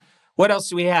What else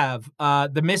do we have?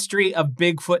 The mystery of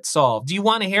Bigfoot solved. Do you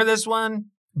want to hear this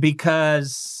one?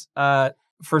 Because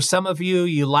for some of you,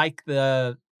 you like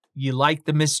the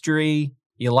mystery.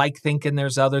 You like thinking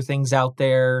there's other things out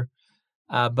there.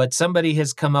 But somebody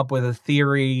has come up with a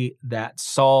theory that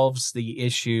solves the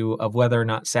issue of whether or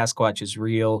not Sasquatch is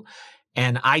real.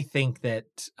 And I think that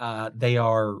they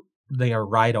are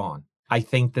right on. I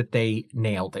think that they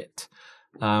nailed it.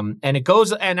 And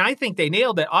I think they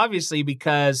nailed it, obviously,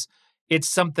 because it's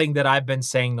something that I've been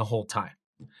saying the whole time.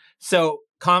 So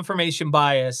confirmation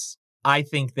bias, I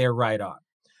think they're right on.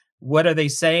 What are they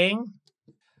saying?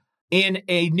 In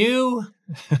a new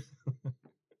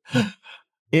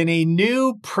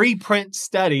preprint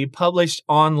study published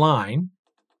online,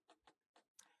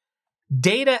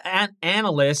 data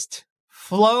analyst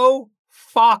Flo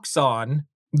Foxon,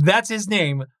 that's his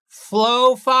name,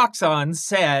 Flo Foxon,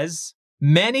 says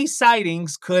many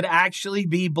sightings could actually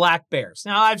be black bears.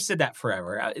 Now, I've said that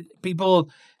forever.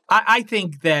 I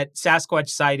think that Sasquatch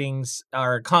sightings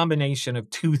are a combination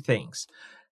of two things.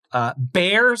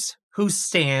 Bears who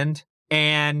stand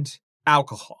and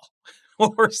alcohol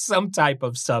or some type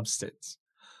of substance.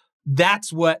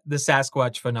 That's what the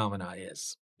Sasquatch phenomena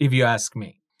is, if you ask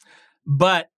me.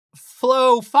 But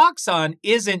Flo Foxon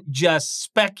isn't just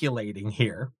speculating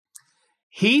here.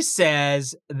 He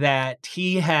says that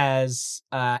he has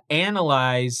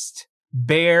analyzed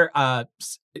Sasquatch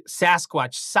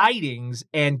sightings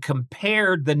and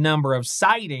compared the number of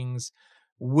sightings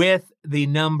with the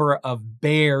number of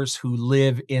bears who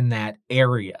live in that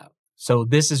area. So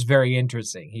this is very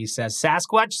interesting. He says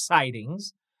Sasquatch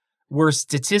sightings were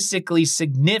statistically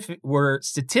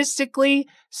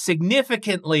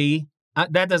significantly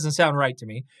that doesn't sound right to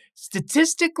me.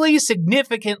 Statistically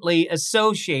significantly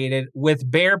associated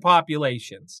with bear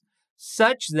populations,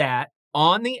 such that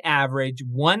on the average,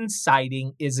 one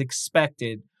sighting is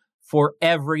expected for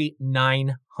every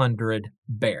 900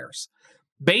 bears.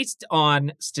 Based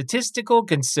on statistical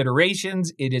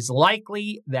considerations, it is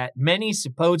likely that many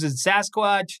supposed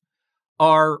Sasquatch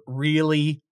are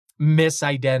really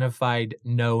misidentified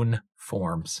known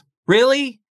forms.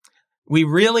 Really? We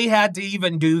really had to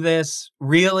even do this?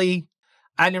 Really?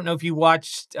 I don't know if you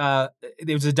watched, there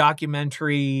was a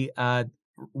documentary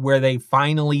where they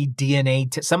finally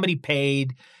somebody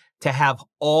paid to have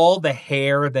all the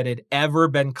hair that had ever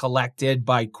been collected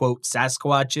by, quote,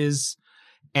 Sasquatches,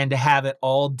 and to have it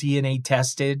all DNA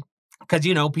tested. Because,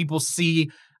 people see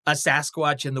a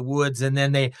Sasquatch in the woods and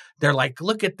then they're like,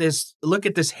 look at this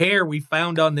hair we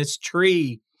found on this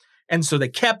tree. And so they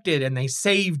kept it and they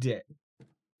saved it.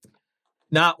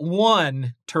 Not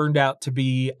one turned out to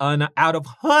be, out of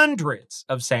hundreds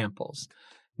of samples,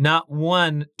 not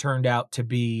one turned out to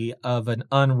be of an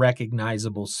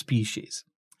unrecognizable species.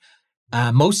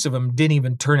 Most of them didn't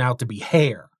even turn out to be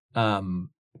hair. I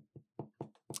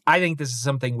think this is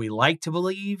something we like to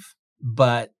believe,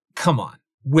 but come on.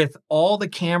 With all the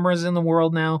cameras in the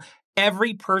world now,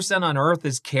 every person on Earth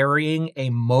is carrying a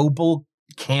mobile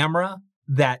camera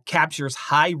that captures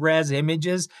high-res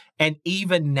images. And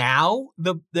even now,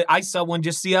 I saw one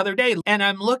just the other day, and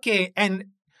I'm looking, and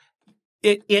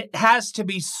it has to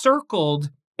be circled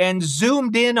and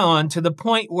zoomed in on to the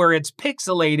point where it's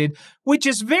pixelated, which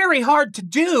is very hard to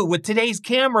do with today's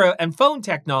camera and phone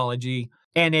technology,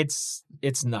 and it's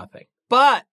nothing.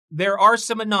 But there are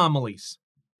some anomalies.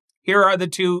 Here are the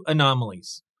two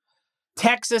anomalies.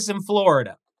 Texas and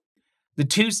Florida. The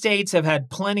two states have had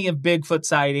plenty of Bigfoot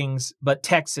sightings, but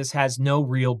Texas has no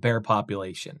real bear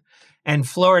population, and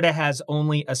Florida has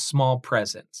only a small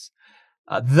presence.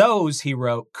 Those, he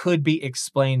wrote, could be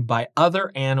explained by other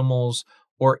animals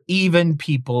or even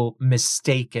people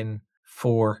mistaken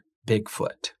for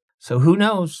Bigfoot. So who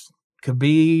knows? Could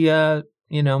be,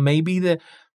 maybe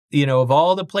of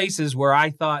all the places where I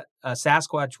thought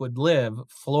Sasquatch would live,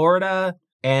 Florida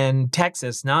and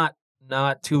Texas, not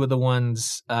two of the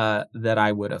ones that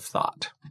I would have thought.